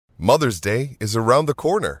Mother's Day is around the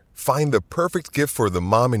corner. Find the perfect gift for the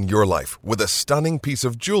mom in your life with a stunning piece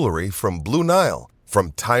of jewelry from Blue Nile.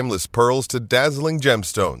 From timeless pearls to dazzling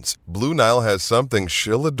gemstones, Blue Nile has something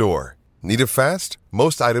she'll adore. Need it fast?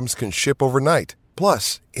 Most items can ship overnight.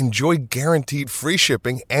 Plus, enjoy guaranteed free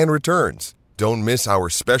shipping and returns. Don't miss our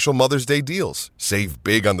special Mother's Day deals. Save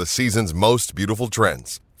big on the season's most beautiful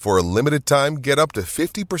trends. For a limited time, get up to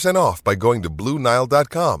 50% off by going to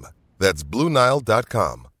BlueNile.com. That's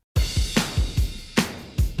BlueNile.com.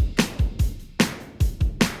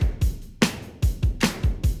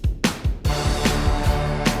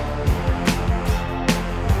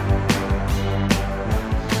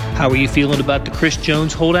 How are you feeling about the Chris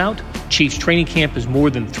Jones holdout? Chiefs training camp is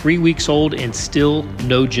more than 3 weeks old and still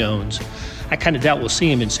no Jones. I kind of doubt we'll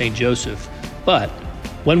see him in St. Joseph, but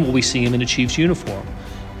when will we see him in a Chiefs uniform?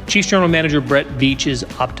 Chiefs General Manager Brett Veach is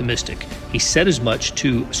optimistic. He said as much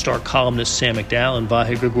to star columnists Sam McDowell and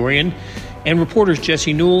Vahe Gregorian and reporters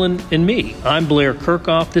Jesse Newell and me. I'm Blair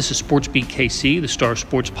Kirchhoff. This is Sports Beat KC, the Star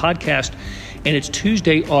Sports podcast, and it's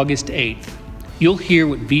Tuesday, August 8th. You'll hear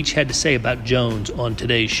what Veach had to say about Jones on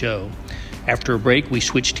today's show. After a break, we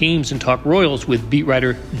switch teams and talk Royals with beat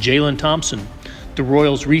writer Jalen Thompson. The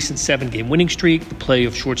Royals' recent 7-game winning streak, the play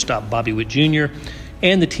of shortstop Bobby Witt Jr.,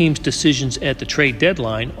 and the team's decisions at the trade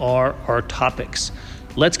deadline are our topics.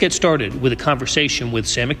 Let's get started with a conversation with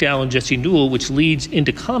Sam McDowell and Jesse Newell, which leads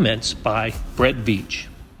into comments by Brett Veach.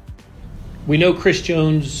 We know Chris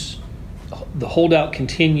Jones, the holdout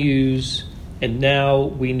continues, and now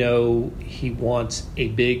we know he wants a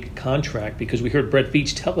big contract because we heard Brett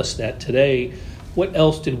Veach tell us that today. What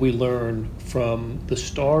else did we learn from the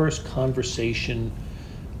Stars' conversation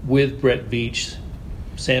with Brett Veach?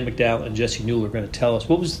 Sam McDowell and Jesse Newell are going to tell us.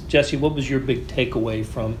 What was your big takeaway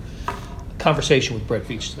from the conversation with Brett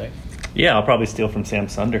Veach today? Yeah, I'll probably steal from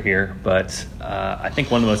Sam's thunder here, but I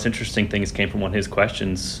think one of the most interesting things came from one of his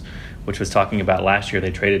questions, which was talking about last year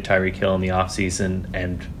they traded Tyreek Hill in the offseason,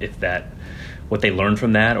 and what they learned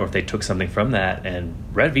from that or if they took something from that.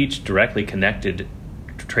 And Brett Veach directly connected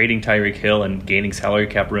trading Tyreek Hill and gaining salary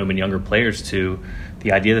cap room and younger players to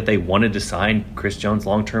the idea that they wanted to sign Chris Jones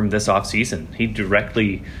long-term this offseason. He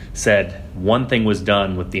directly said one thing was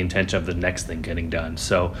done with the intention of the next thing getting done.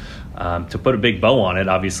 So to put a big bow on it,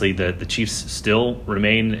 obviously the Chiefs still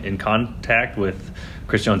remain in contact with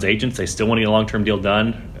Chris Jones' agents. They still want to get a long-term deal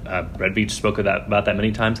done. Brett Veach spoke about that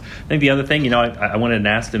many times. I think the other thing, I went and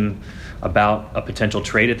asked him about a potential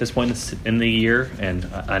trade at this point in the year. And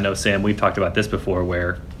I know, Sam, we've talked about this before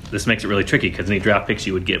where this makes it really tricky because any draft picks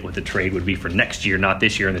you would get with the trade would be for next year, not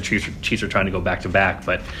this year. And the Chiefs are trying to go back-to-back.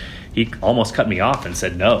 But he almost cut me off and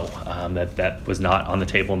said no, that was not on the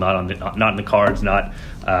table, not in the cards, not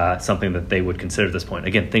something that they would consider at this point.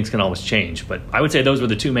 Again, things can always change. But I would say those were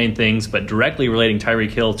the two main things. But directly relating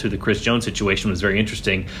Tyreek Hill to the Chris Jones situation was very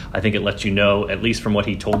interesting. I think it lets you know, at least from what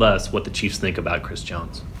he told us, what the Chiefs think about Chris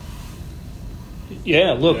Jones.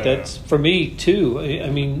 Yeah, look, that's for me too. I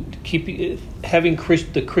mean, having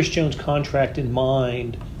the Chris Jones contract in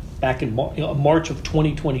mind back in March of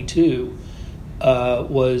 2022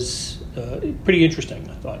 was pretty interesting,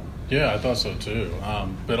 I thought. Yeah, I thought so too.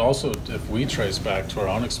 But also, if we trace back to our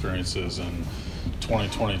own experiences in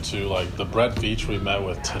 2022, like the Brett Veach we met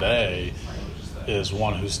with today is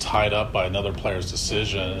one who's tied up by another player's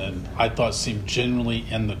decision, and I thought seemed genuinely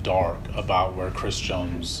in the dark about where Chris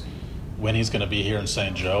Jones, when he's going to be here in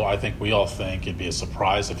St. Joe. I think we all think it'd be a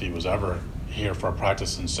surprise if he was ever here for a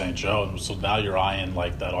practice in St. Joe. And so now you're eyeing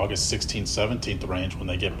like that August 16th, 17th range when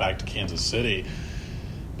they get back to Kansas City.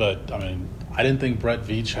 But, I mean, I didn't think Brett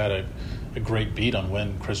Veach had a great beat on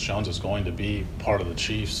when Chris Jones is going to be part of the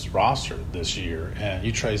Chiefs roster this year. And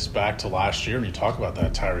you trace back to last year and you talk about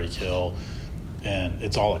that Tyreek Hill, and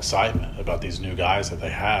it's all excitement about these new guys that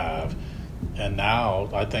they have. And now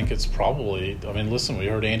I think it's probably, listen, we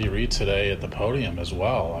heard Andy Reid today at the podium as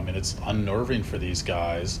well. I mean, it's unnerving for these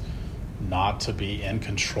guys not to be in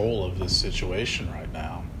control of this situation right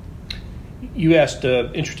now. You asked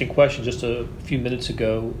an interesting question just a few minutes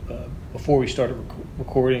ago before we started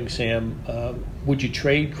recording, Sam. Would you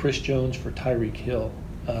trade Chris Jones for Tyreek Hill?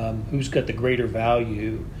 Who's got the greater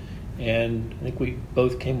value? And I think we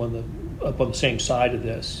both came up on the same side of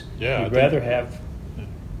this. Yeah, We'd rather have...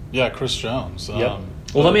 Yeah, Chris Jones. Yep.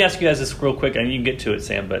 Well, let me ask you guys this real quick, and you can get to it,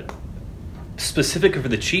 Sam, but specifically for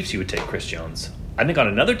the Chiefs, you would take Chris Jones. I think on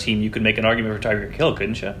another team, you could make an argument for Tyreek Hill,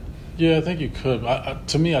 couldn't you? Yeah, I think you could.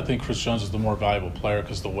 To me, I think Chris Jones is the more valuable player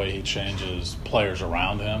because the way he changes players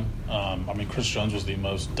around him. Chris Jones was the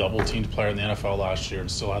most double-teamed player in the NFL last year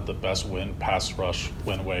and still had the best pass rush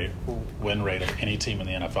win rate of any team in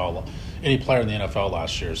the NFL, any player in the NFL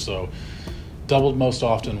last year. So doubled most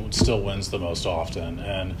often still wins the most often.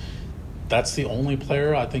 And that's the only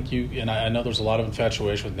player I think and I know there's a lot of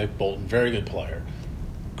infatuation with Nick Bolton, very good player.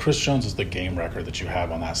 Chris Jones is the game record that you have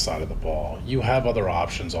on that side of the ball. You have other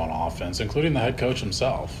options on offense, including the head coach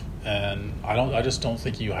himself. And I just don't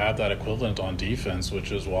think you have that equivalent on defense,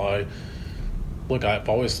 which is why, look, I've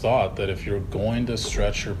always thought that if you're going to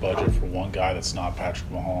stretch your budget for one guy that's not Patrick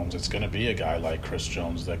Mahomes, it's going to be a guy like Chris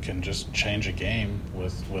Jones that can just change a game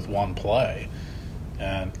with one play.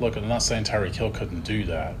 And look, I'm not saying Tyreek Hill couldn't do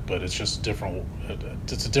that, but it's just different.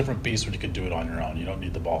 It's a different beast when you can do it on your own. You don't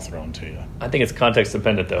need the ball thrown to you. I think it's context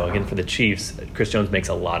dependent, though. Again, for the Chiefs, Chris Jones makes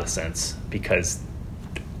a lot of sense because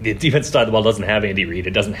the defensive side of the ball doesn't have Andy Reid.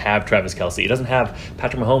 It doesn't have Travis Kelce. It doesn't have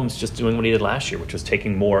Patrick Mahomes just doing what he did last year, which was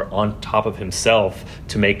taking more on top of himself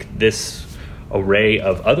to make this array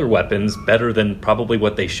of other weapons better than probably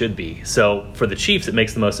what they should be. So for the Chiefs, it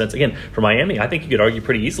makes the most sense. Again, for Miami, I think you could argue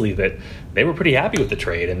pretty easily that they were pretty happy with the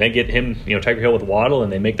trade, and they get him, Tyreek Hill with Waddle,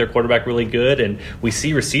 and they make their quarterback really good. And we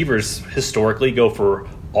see receivers historically go for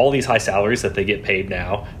all these high salaries that they get paid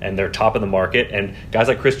now, and they're top of the market. And guys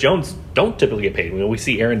like Chris Jones don't typically get paid. We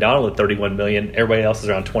see Aaron Donald at $31 million. Everybody else is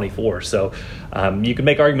around 24. So you can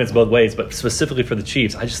make arguments both ways, but specifically for the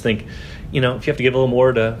Chiefs, I just think, if you have to give a little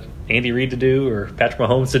more to Andy Reid to do or Patrick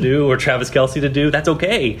Mahomes to do or Travis Kelce to do, that's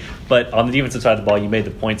okay. But on the defensive side of the ball, you made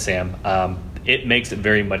the point, Sam. It makes it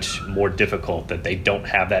very much more difficult that they don't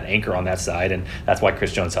have that anchor on that side, and that's why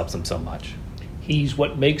Chris Jones helps them so much. He's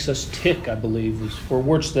what makes us tick, I believe, or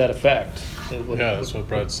words to that effect. Yeah, that's what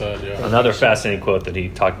Brett said, yeah. Another fascinating quote that he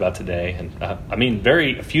talked about today. And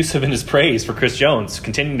very effusive in his praise for Chris Jones,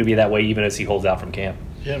 continuing to be that way even as he holds out from camp.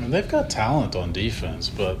 Yeah, they've got talent on defense,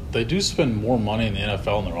 but they do spend more money in the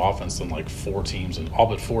NFL in their offense than like four teams in the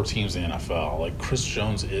NFL. Like Chris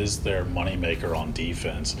Jones is their moneymaker on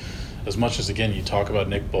defense. As much as, again, you talk about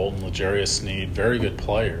Nick Bolton, L'Jarius Sneed, very good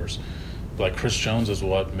players. Like Chris Jones is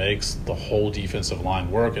what makes the whole defensive line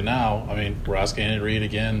work. And now, we're asking Andy Reid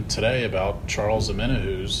again today about Charles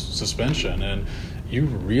Omenihu's suspension, and you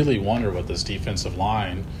really wonder what this defensive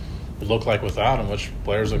line would look like without him, which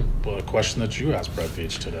players a question that you asked Brett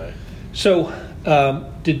Veach today. So,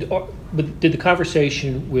 did the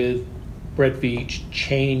conversation with Brett Veach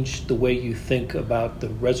change the way you think about the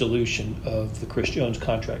resolution of the Chris Jones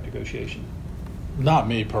contract negotiation? Not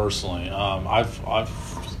me personally. I've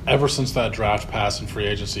ever since that draft passed and free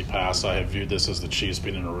agency passed, I have viewed this as the Chiefs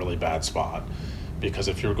being in a really bad spot. Because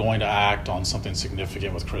if you're going to act on something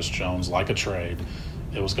significant with Chris Jones, like a trade,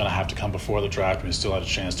 it was going to have to come before the draft, and you still had a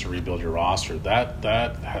chance to rebuild your roster.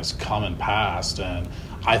 That has come and passed, and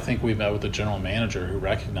I think we met with the general manager who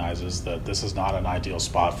recognizes that this is not an ideal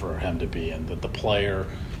spot for him to be in, that the player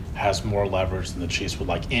has more leverage than the Chiefs would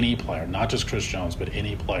like any player, not just Chris Jones, but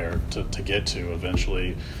any player to get to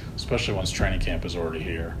eventually, especially once training camp is already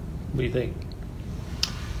here. What do you think?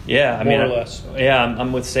 Yeah, more or less. Yeah,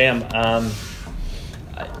 I'm with Sam.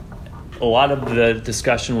 A lot of the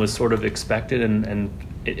discussion was sort of expected, and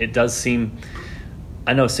it does seem –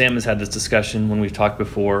 I know Sam has had this discussion when we've talked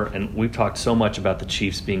before, and we've talked so much about the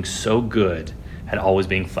Chiefs being so good at always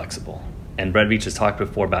being flexible. And Brett Veach has talked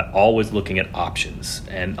before about always looking at options.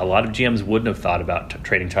 And a lot of GMs wouldn't have thought about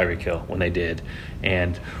trading Tyreek Hill when they did.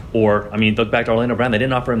 Look back to Orlando Brown. They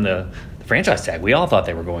didn't offer him the franchise tag. We all thought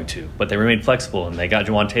they were going to. But they remained flexible, and they got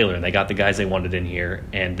Jawan Taylor, and they got the guys they wanted in here.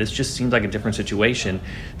 And this just seems like a different situation.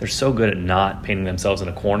 They're so good at not painting themselves in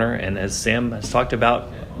a corner. And as Sam has talked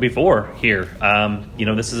about before here,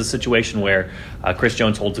 this is a situation where Chris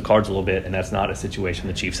Jones holds the cards a little bit, and that's not a situation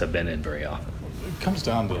the Chiefs have been in very often. It comes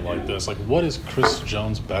down to like this. Like, what is Chris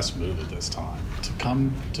Jones' best move at this time? To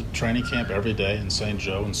come to training camp every day in St.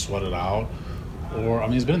 Joe and sweat it out? Or,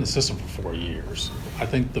 he's been in the system for 4 years. I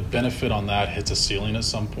think the benefit on that hits a ceiling at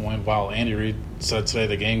some point. While Andy Reid said today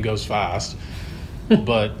the game goes fast.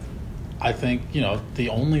 But I think, the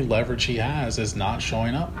only leverage he has is not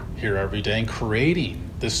showing up here every day and creating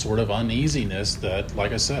this sort of uneasiness that,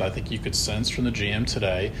 like I said, I think you could sense from the GM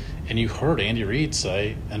today. And you heard Andy Reid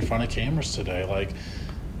say in front of cameras today, like,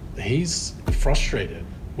 he's frustrated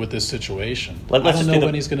with this situation. I don't know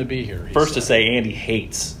when he's going to be here. First to say, Andy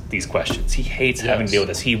hates these questions. He hates having to deal with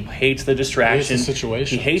this. He hates the distraction. He hates the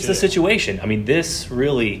situation. He hates the situation. This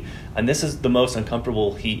really, and this is the most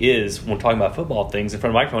uncomfortable he is when talking about football things in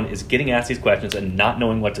front of a microphone, is getting asked these questions and not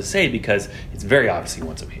knowing what to say because it's very obvious he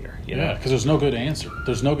wants him here. Yeah, because there's no good answer.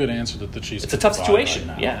 There's no good answer that the Chiefs. It's a tough situation.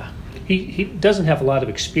 Right now. Yeah. He doesn't have a lot of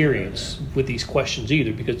experience with these questions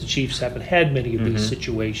either because the Chiefs haven't had many of these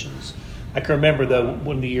situations. I can remember, though,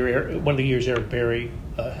 one of the years Eric Berry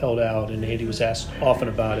held out, and Andy was asked often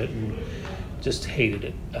about it. And just hated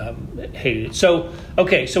it. So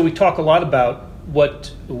we talk a lot about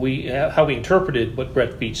how we interpreted what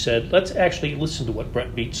Brett Veach said. Let's actually listen to what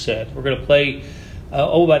Brett Veach said. We're going to play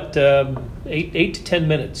about 8 to 10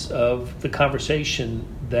 minutes of the conversation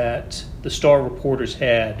that the Star reporters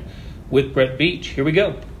had with Brett Veach. Here we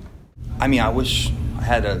go. I mean, I wish I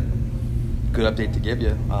had a good update to give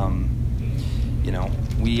you.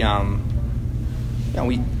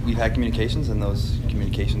 We've had communications, and those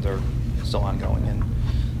communications are still ongoing. And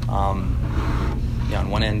on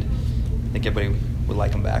one end, I think everybody would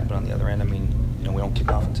like him back, but on the other end, I mean, we don't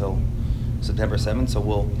kick off until September 7th, so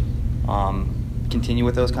we'll continue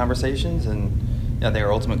with those conversations. And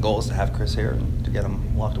their ultimate goal is to have Chris here and to get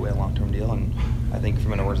him locked away a long-term deal. And I think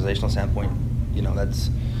from an organizational standpoint, that's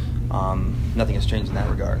nothing has changed in that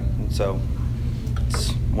regard. And so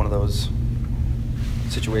it's one of those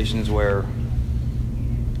situations where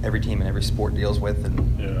every team and every sport deals with, and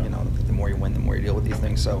the more you win, the more you deal with these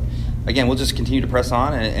things. So again, we'll just continue to press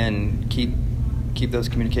on and keep those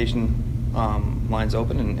communication lines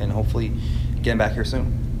open, and hopefully get him back here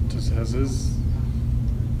soon. Has his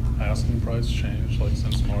asking price changed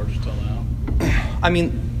since March till now? I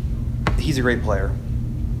mean, he's a great player,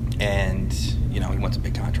 and he wants a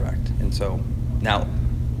big contract, and so now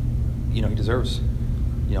he deserves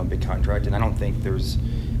a big contract, and I don't think there's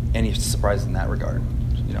any surprise in that regard.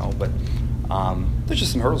 But there's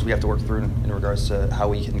just some hurdles we have to work through in regards to how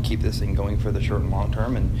we can keep this thing going for the short and long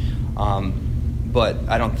term. And but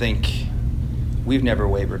I don't think we've never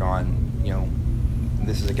wavered on,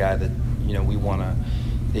 this is a guy that, we want to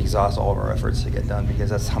exhaust all of our efforts to get done, because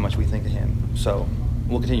that's how much we think of him. So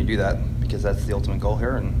we'll continue to do that, because that's the ultimate goal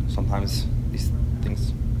here. And sometimes these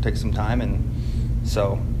things take some time, and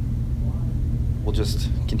so we'll just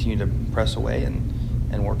continue to press away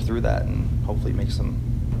and work through that, and hopefully make some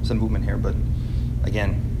movement here. But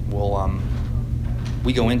again,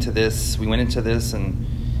 we went into this, and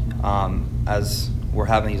as we're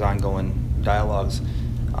having these ongoing dialogues,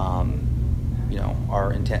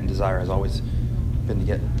 our intent and desire has always been to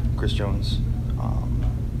get Chris Jones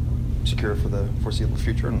secure for the foreseeable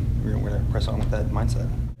future, and we're going to press on with that mindset.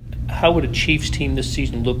 How would a Chiefs team this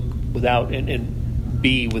season look without and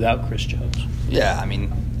be without Chris Jones? Yeah, I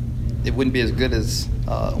mean, it wouldn't be as good as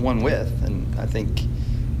one with, and I think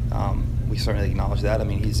we certainly acknowledge that. I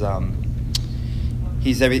mean, he's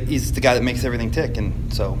the guy that makes everything tick,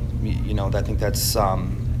 and so I think that's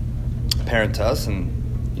apparent to us, and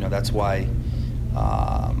that's why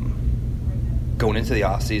going into the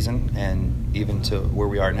off season and even to where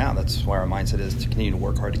we are now, that's why our mindset is to continue to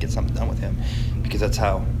work hard to get something done with him, because that's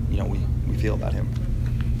how we feel about him.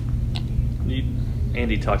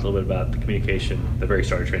 Andy talked a little bit about the communication at the very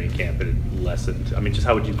start of training camp, and it lessened. I mean, just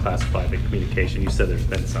how would you classify the communication? You said there's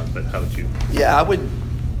been some, but how would you? Yeah, I would.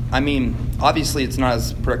 I mean, obviously it's not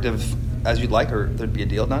as productive as you'd like, or there'd be a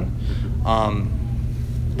deal done.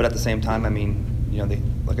 But at the same time, I mean,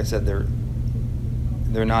 like I said,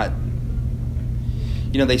 they're not.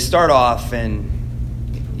 They start off, and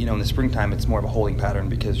in the springtime it's more of a holding pattern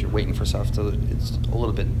because you're waiting for stuff, so it's a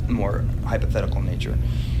little bit more hypothetical in nature.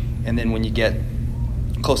 And then when you get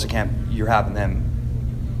close to camp, you're having them,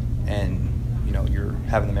 and you're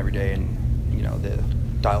having them every day, and the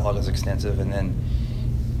dialogue is extensive, and then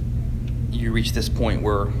you reach this point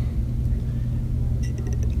where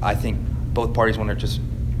I think both parties want to just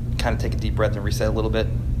kind of take a deep breath and reset a little bit,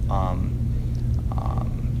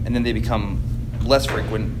 and then they become less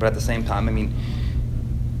frequent. But at the same time, I mean,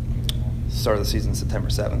 start of the season September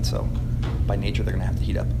 7th, so by nature they're going to have to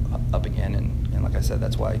heat up again, and like I said,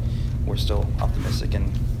 that's why we're still optimistic.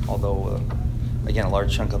 And although again, a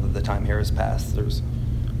large chunk of the time here has passed, there's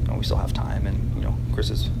we still have time, and Chris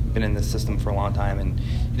has been in this system for a long time, and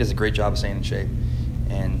he does a great job of staying in shape.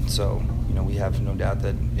 And so we have no doubt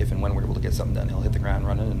that if and when we're able to get something done, he'll hit the ground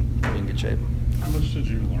running and be in good shape. How much did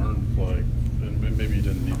you learn, and maybe you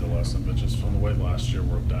didn't need the lesson, but just from the way last year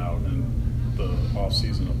worked out, and the off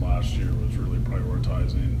season of last year was really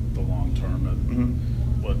prioritizing the long term, and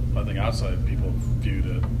what I think outside people viewed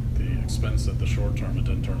at the expense at the short term, it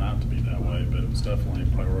didn't turn out to be that way, but it was definitely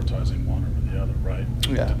prioritizing one over the other, right?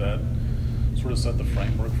 Yeah. Did that sort of set the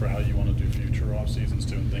framework for how you want to do future off seasons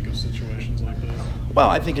too, and think of situations like this? Well,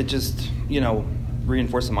 I think it just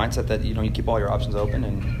reinforced the mindset that you keep all your options open,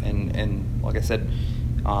 and like I said,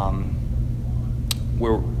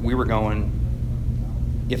 where we were going,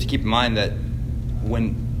 you have to keep in mind that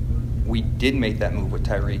when we did make that move with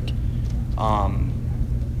Tyreek,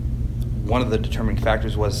 one of the determining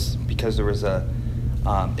factors was because there was a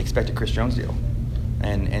expected Chris Jones deal,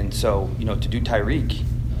 and so to do Tyreek,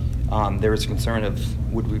 there was a concern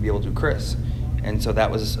of would we be able to do Chris, And so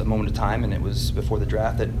that was a moment of time, and it was before the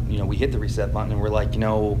draft that, we hit the reset button, and we're like,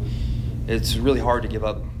 it's really hard to give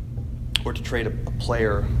up or to trade a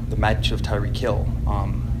player the match of Tyreek Hill.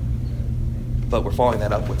 But we're following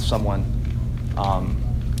that up with someone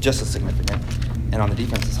just as significant and on the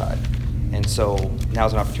defensive side. And so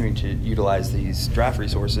now's an opportunity to utilize these draft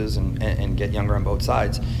resources and get younger on both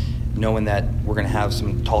sides, knowing that we're going to have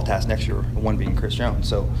some tall tasks next year, one being Chris Jones.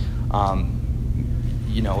 So,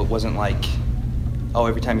 it wasn't like,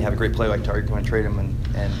 every time you have a great player like Tyreek, you want to trade him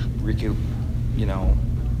and recoup,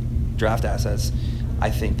 draft assets. I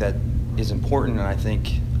think that is important, and I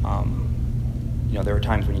think, there are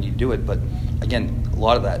times when you need to do it. But, again, a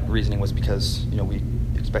lot of that reasoning was because, we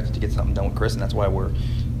expected to get something done with Chris, and that's why we're,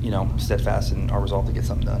 steadfast in our resolve to get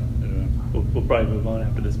something done. We'll probably move on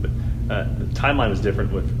after this, but the timeline was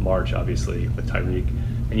different with March, obviously, with Tyreek,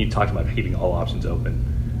 and you talked about keeping all options open.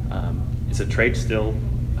 Is a trade still?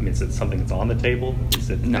 Is it something that's on the table?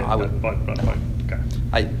 No, I would. Okay.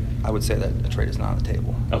 I would say that a trade is not on the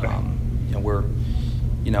table. Okay.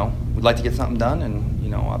 We'd like to get something done,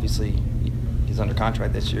 and obviously he's under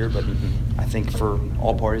contract this year. But I think for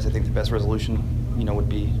all parties, I think the best resolution, would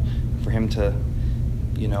be for him to,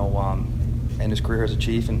 end his career as a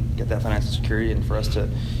Chief and get that financial security, and for us to,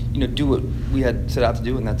 do what we had set out to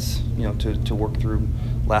do, and that's, to work through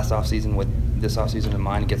last offseason with this offseason in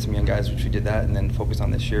mind and get some young guys, which we did that, and then focus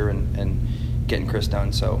on this year and getting Chris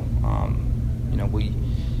done. So, we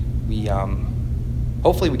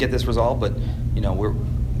hopefully we get this resolved, but,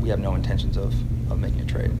 we have no intentions of making a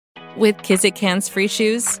trade. With Kizik hands-free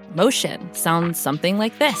shoes, motion sounds something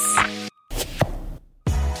like this.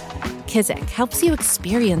 Kizik helps you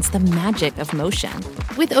experience the magic of motion.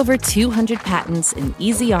 With over 200 patents and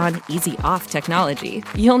easy-on, easy-off technology,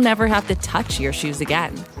 you'll never have to touch your shoes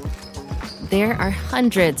again. There are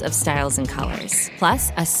hundreds of styles and colors,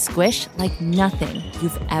 plus a squish like nothing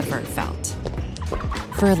you've ever felt.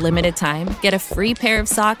 For a limited time, get a free pair of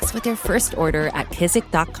socks with your first order at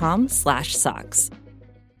kizik.com/socks.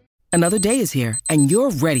 Another day is here, and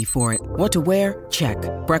you're ready for it. What to wear? Check.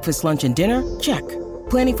 Breakfast, lunch, and dinner? Check.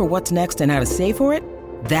 Planning for what's next and how to save for it?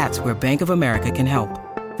 That's where Bank of America can help.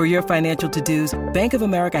 For your financial to-dos, Bank of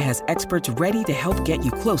America has experts ready to help get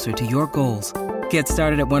you closer to your goals. Get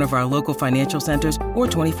started at one of our local financial centers or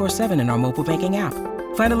 24/7 in our mobile banking app.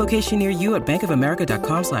 Find a location near you at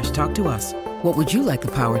bankofamerica.com/talktous. What would you like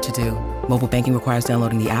the power to do? Mobile banking requires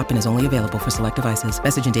downloading the app and is only available for select devices.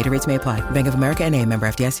 Message and data rates may apply. Bank of America NA, member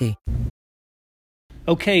FDIC.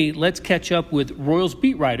 Okay, let's catch up with Royals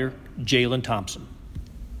beat writer Jalen Thompson.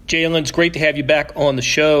 Jalen, it's great to have you back on the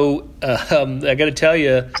show. I got to tell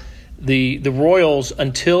you, the Royals,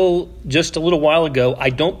 until just a little while ago, I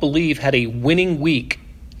don't believe had a winning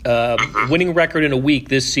record in a week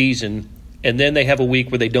this season, and then they have a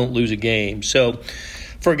week where they don't lose a game. So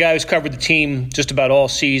for a guy who's covered the team just about all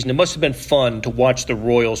season, it must have been fun to watch the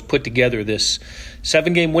Royals put together this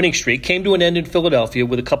 7-game winning streak. Came to an end in Philadelphia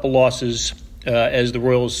with a couple losses as the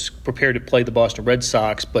Royals prepared to play the Boston Red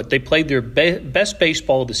Sox, but they played their best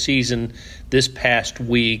baseball of the season this past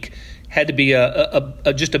week. Had to be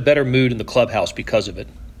just a better mood in the clubhouse because of it.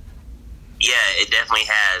 Yeah, it definitely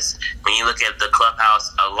has. When you look at the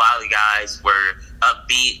clubhouse, a lot of the guys were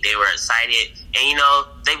upbeat, they were excited, and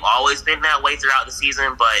they've always been that way throughout the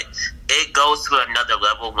season, but it goes to another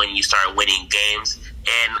level when you start winning games.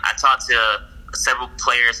 And I talked to several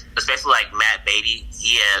players, especially like Matt Beatty.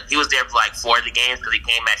 He was there for like 4 of the games because he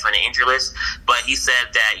came back from the injury list, but he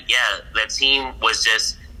said that the team was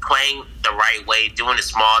just playing the right way, doing the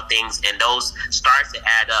small things, and those start to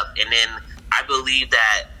add up. And then I believe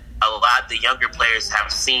that a lot of the younger players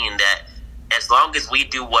have seen that as long as we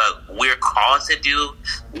do what we're called to do,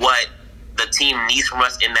 what the team needs from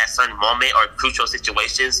us in that certain moment or crucial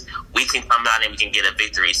situations, we can come out and we can get a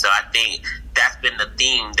victory. So I think that's been the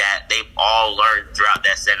theme that they've all learned throughout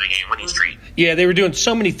that 7-game winning streak. Yeah, they were doing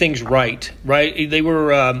so many things right? They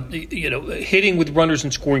were, hitting with runners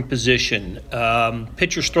in scoring position,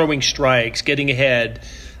 pitchers throwing strikes, getting ahead.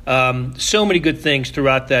 So many good things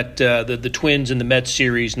throughout that the Twins and the Mets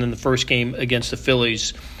series, and then the first game against the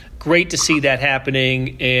Phillies. Great to see that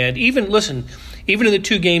happening. And even in the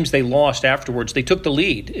 2 games they lost afterwards, they took the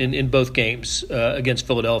lead in both games against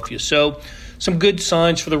Philadelphia. So some good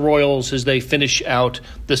signs for the Royals as they finish out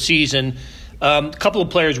the season. A couple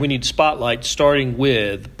of players we need to spotlight, starting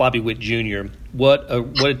with Bobby Witt Jr. What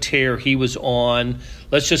a tear he was on.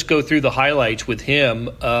 Let's just go through the highlights with him.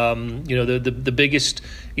 The biggest,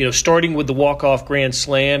 starting with the walk-off grand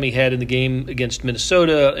slam he had in the game against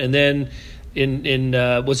Minnesota, and then in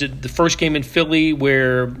was it the first game in Philly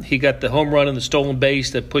where he got the home run and the stolen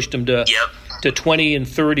base that pushed him to to 20 and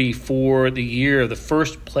 30 for the year. The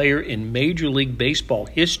first player in Major League Baseball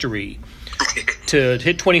history to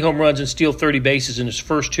hit 20 home runs and steal 30 bases in his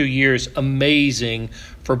first 2 years. Amazing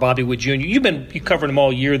for Bobby Witt Jr. You covered him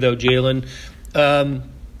all year, though, Jalen.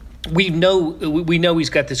 We know he's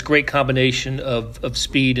got this great combination of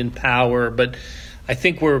speed and power, but I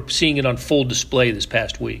think we're seeing it on full display this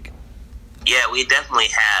past week. Yeah, we definitely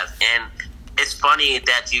have. And it's funny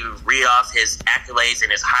that you read off his accolades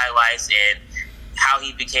and his highlights and how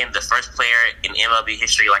he became the first player in MLB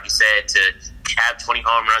history, like you said, to have 20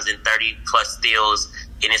 home runs and 30-plus steals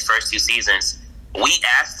in his first 2 seasons. We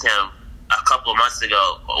asked him a couple of months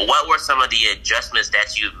ago, what were some of the adjustments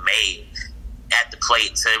that you made at the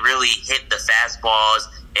plate to really hit the fastballs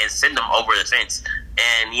and send them over the fence?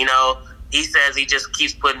 And, he says he just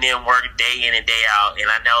keeps putting in work day in and day out. And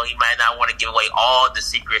I know he might not want to give away all the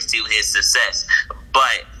secrets to his success,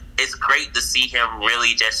 but it's great to see him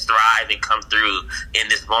really just thrive and come through in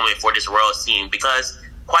this moment for this Royals team, because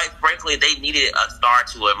quite frankly, they needed a star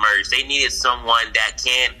to emerge. They needed someone that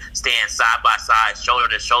can stand side by side, shoulder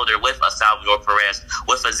to shoulder with a Salvador Perez,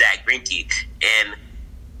 with a Zach Greinke. And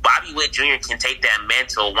Bobby Witt Jr. can take that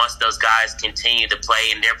mantle once those guys continue to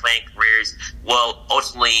play and their playing careers will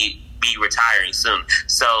ultimately be retiring soon.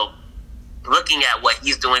 So looking at what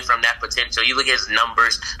he's doing from that potential, you look at his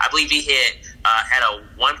numbers. I believe he had a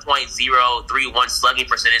 1.031 slugging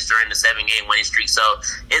percentage during the 7-game winning streak. So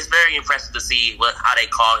it's very impressive to see how they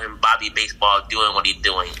call him Bobby Baseball doing what he's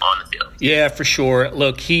doing on the field. Yeah, for sure.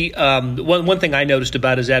 Look, he one thing I noticed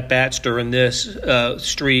about his at-bats during this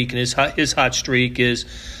streak and his hot streak is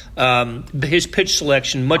his pitch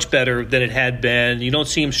selection much better than it had been. You don't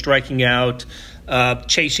see him striking out,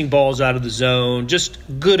 chasing balls out of the zone, just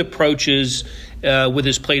good approaches with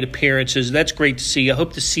his plate appearances. That's great to see. I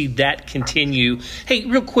hope to see that continue. Hey,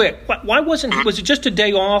 real quick, why was it just a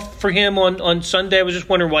day off for him on Sunday? I was just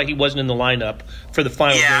wondering why he wasn't in the lineup for the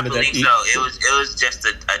final game of that. Yeah, I believe so. It was just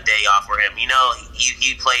a day off for him. He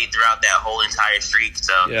played throughout that whole entire streak,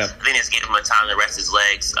 so yeah. I think it's gave him a time to rest his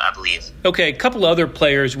legs, I believe. Okay, a couple other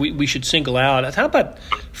players we should single out. How about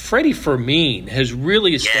Freddie Fermin has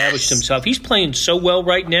really established himself. He's playing so well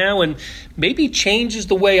right now, and maybe changes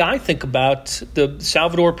the way I think about the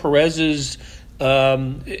Salvador Perez's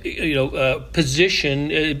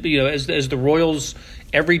position, as the Royals'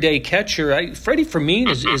 everyday catcher. Freddie Fermin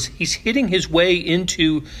is he's hitting his way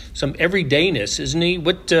into some everydayness, isn't he?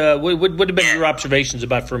 What have been your observations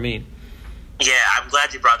about Fermin? Yeah, I'm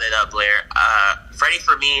glad you brought that up, Blair. Freddie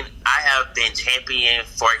Fermin, I have been championing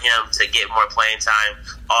for him to get more playing time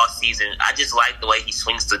all season. I just like the way he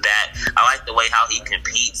swings the bat. I like the way how he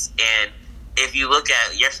competes. And if you look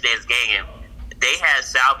at yesterday's game, they had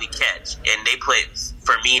Salvi catch, and they put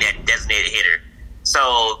Fermin at designated hitter.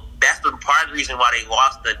 So that's part of the reason why they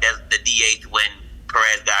lost the DH when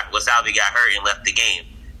Salvi got hurt and left the game.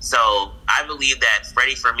 So I believe that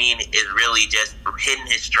Freddie Fermin is really just hitting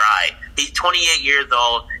his stride. He's 28 years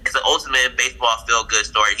old. It's an ultimate baseball feel-good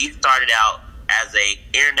story. He started out as an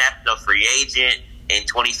international free agent in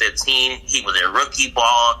 2015. He was in rookie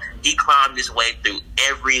ball. He climbed his way through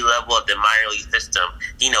every level of the minor league system.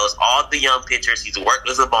 He knows all the young pitchers. He's worked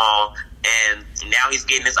with the ball. And now he's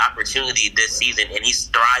getting this opportunity this season, and he's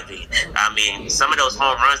thriving. I mean, some of those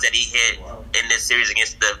home runs that he hit in this series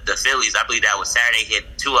against the Phillies, I believe that was Saturday, he hit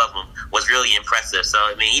 2 of them, was really impressive. So,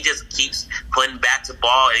 I mean, he just keeps putting bat to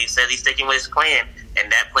ball, and he says he's sticking with his plan,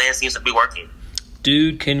 and that plan seems to be working.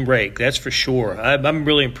 Dude can rake, that's for sure. I'm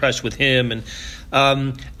really impressed with him. And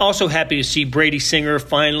also happy to see Brady Singer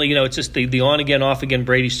finally. It's just the on-again, off-again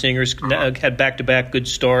Brady Singer's had back-to-back good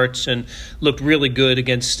starts and looked really good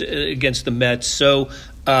against the Mets. So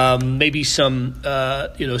maybe some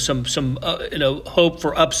hope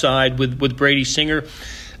for upside with Brady Singer.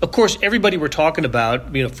 Of course, everybody we're talking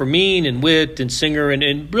about, Fermin and Witt and Singer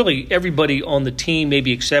and really everybody on the team,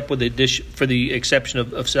 maybe except for the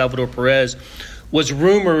exception of Salvador Perez, was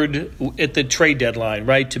rumored at the trade deadline,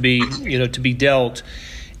 right, to be dealt.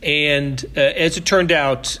 And as it turned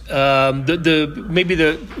out, correct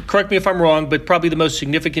me if I'm wrong, but probably the most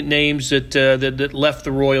significant names that left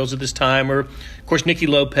the Royals at this time are, of course, Nicky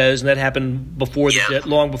Lopez, and that happened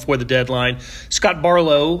long before the deadline. Scott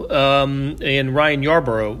Barlow and Ryan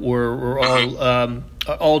Yarborough were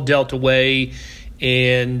all dealt away.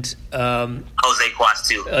 And Jose Cuas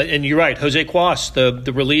too. And you're right, Jose Cuas,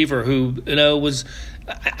 the reliever, who was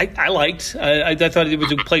I liked. I thought it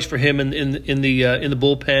was a place for him in the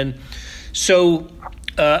bullpen. So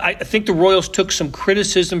I think the Royals took some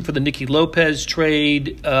criticism for the Nicky Lopez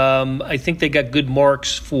trade. I think they got good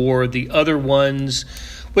marks for the other ones.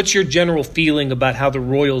 What's your general feeling about how the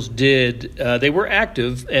Royals did? They were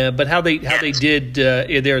active, but how they did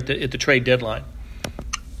there at the trade deadline.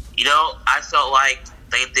 I felt like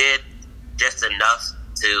they did just enough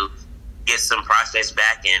to get some prospects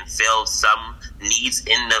back and fill some needs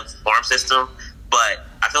in the farm system. But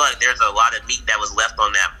I feel like there's a lot of meat that was left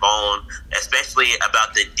on that bone, especially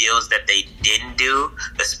about the deals that they didn't do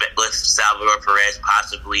with Salvador Perez,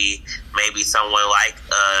 possibly maybe someone like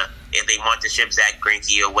if they want to ship Zach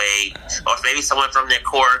Greinke away, or maybe someone from their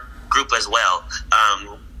core group as well.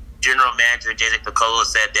 General Manager Jason Piccolo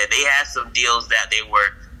said that they had some deals that they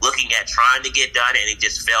were looking at trying to get done, and it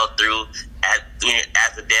just fell through as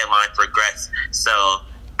the deadline progressed. So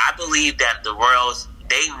I believe that the Royals,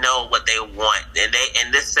 they know what they want, and they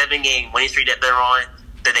in this 7-game winning streak that they're on,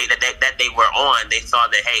 that they were on, they saw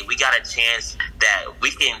that, hey, we got a chance that we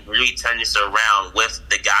can really turn this around with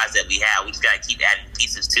the guys that we have. We just got to keep adding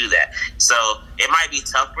pieces to that. So it might be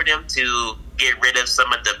tough for them to get rid of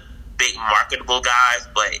some of the big marketable guys,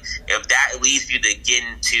 but if that leads you to get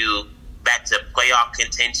back to playoff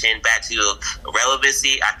contention, back to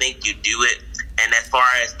relevancy, I think you do it. And as far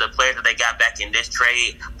as the players that they got back in this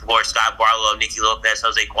trade for Scott Barlow, Nicky Lopez,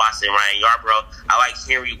 Jose Cuas, and Ryan Yarbrough, I like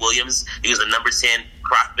Henry Williams. He was a number 10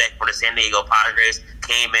 prospect for the San Diego Padres,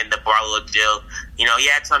 came in the Barlow deal. He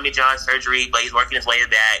had Tommy John surgery, but he's working his way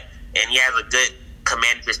back, and he has a good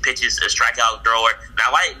command of his pitches, a strikeout thrower. And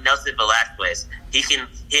I like Nelson Velasquez. He can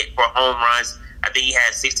hit for home runs. I think he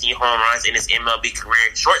had 16 home runs in his MLB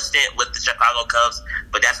career. Short stint with the Chicago Cubs,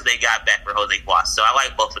 but that's what they got back for Jose Cuas. So I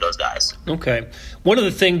like both of those guys. Okay. One of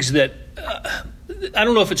the things that I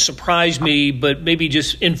don't know if it surprised me, but maybe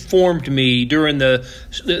just informed me during the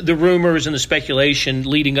rumors and the speculation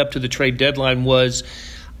leading up to the trade deadline was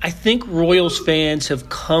I think Royals fans have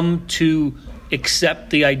come to accept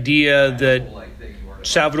the idea that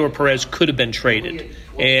Salvador Perez could have been traded.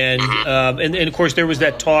 And of course, there was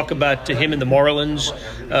that talk about him and the Marlins,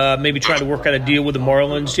 maybe trying to work out a deal with the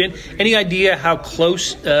Marlins. Any idea how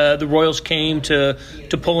close the Royals came to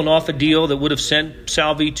pulling off a deal that would have sent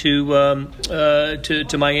Salvi to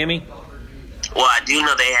Miami? Well, I do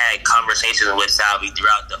know they had conversations with Salvi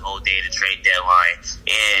throughout the whole day of the trade deadline,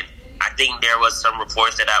 and I think there was some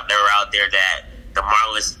reports that were out there that the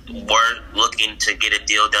Marlins were looking to get a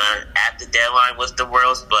deal done at the deadline with the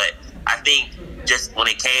Royals, but I think just when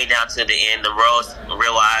it came down to the end, the Royals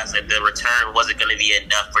realized that the return wasn't going to be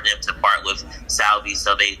enough for them to part with Salvi,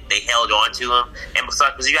 so they held on to him. And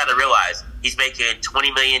because you got to realize he's making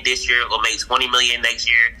 $20 million this year, will make $20 million next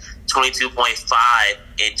year, $22.5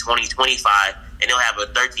 in 2025, and he'll have a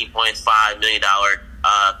 $13.5 million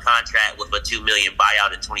contract with a $2 million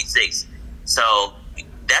buyout in 26. So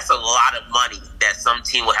that's a lot of money that some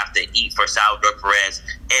team will have to eat for Salvador Perez.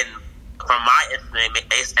 And from my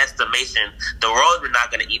estimation, the Royals were not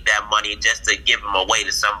going to eat that money just to give him away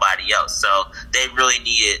to somebody else. So they really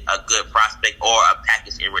needed a good prospect or a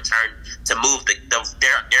package in return to move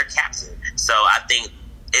their captain. So I think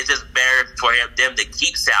it's just better for them to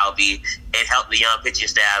keep Salvi and help the young pitching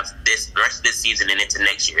staff the rest of this season and into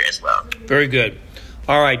next year as well. Very good.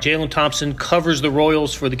 All right, Jalen Thompson covers the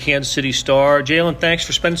Royals for the Kansas City Star. Jalen, thanks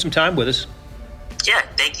for spending some time with us. Yeah,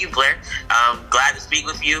 thank you, Blair. I'm glad to speak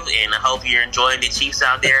with you, and I hope you're enjoying the Chiefs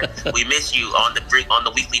out there. We miss you on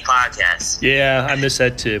the weekly podcast. Yeah, I miss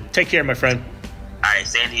that too. Take care, my friend. All right,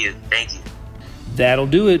 same to you. Thank you. That'll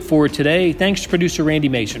do it for today. Thanks to producer Randy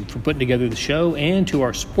Mason for putting together the show, and to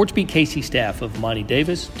our SportsBeat KC staff of Monty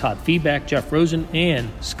Davis, Todd Feedback, Jeff Rosen, and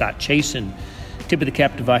Scott Chasen. Tip of the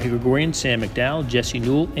cap to Vahe Gregorian, Sam McDowell, Jesse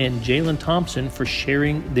Newell, and Jalen Thompson for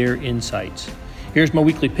sharing their insights. Here's my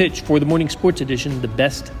weekly pitch for the Morning Sports Edition, the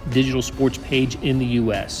best digital sports page in the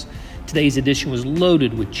U.S. Today's edition was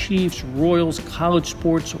loaded with Chiefs, Royals, college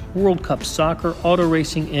sports, World Cup soccer, auto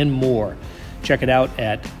racing, and more. Check it out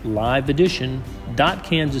at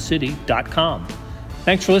liveedition.kansascity.com.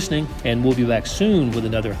 Thanks for listening, and we'll be back soon with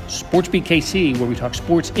another SportsBeat KC, where we talk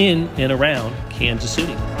sports in and around Kansas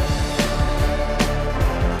City.